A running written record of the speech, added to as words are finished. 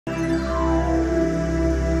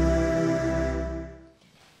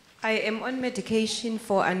I am on medication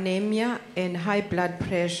for anemia and high blood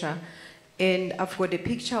pressure. And I've got a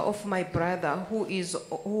picture of my brother who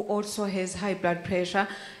also has high blood pressure,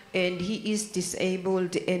 and he is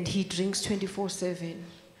disabled and he drinks 24/7.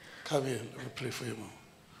 Come here, let me pray for you, Mom.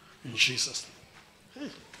 In Jesus' name.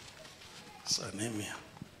 Hey. It's anemia.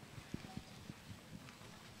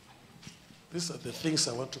 These are the things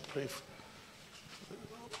I want to pray for.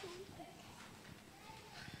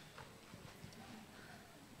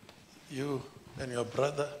 You and your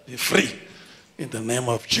brother be free in the name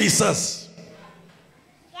of Jesus.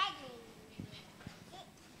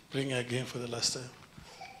 Bring again for the last time.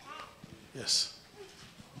 Yes.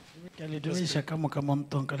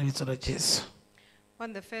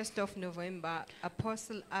 On the 1st of November,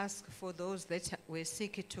 Apostle asked for those that were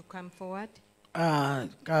sick to come forward.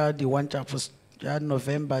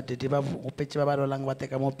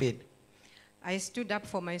 I stood up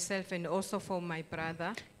for myself and also for my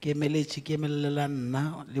brother.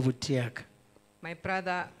 My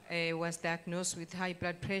brother was diagnosed with high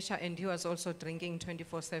blood pressure and he was also drinking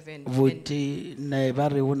 24/7.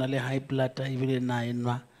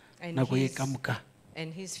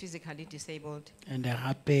 And he's physically disabled.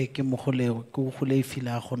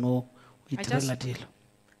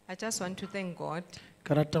 I just want to thank God.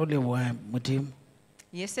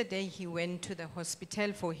 Yesterday he went to the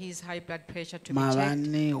hospital for his high blood pressure to be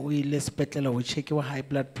checked.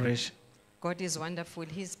 God is wonderful.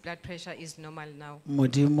 His blood pressure is normal now.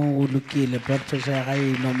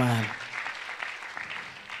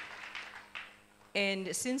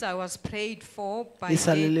 And since I was prayed for by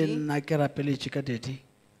Daddy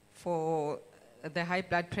for the high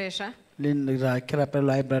blood pressure,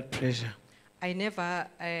 I never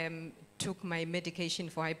took my medication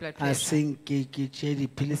for high blood pressure.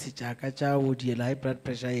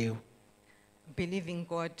 Believing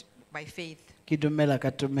God by faith.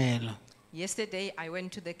 Yesterday, I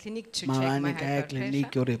went to the clinic to check my high blood pressure.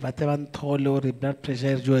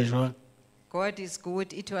 God is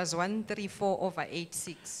good. It was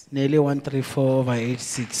 134/86. Nearly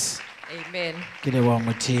 134/86. Amen.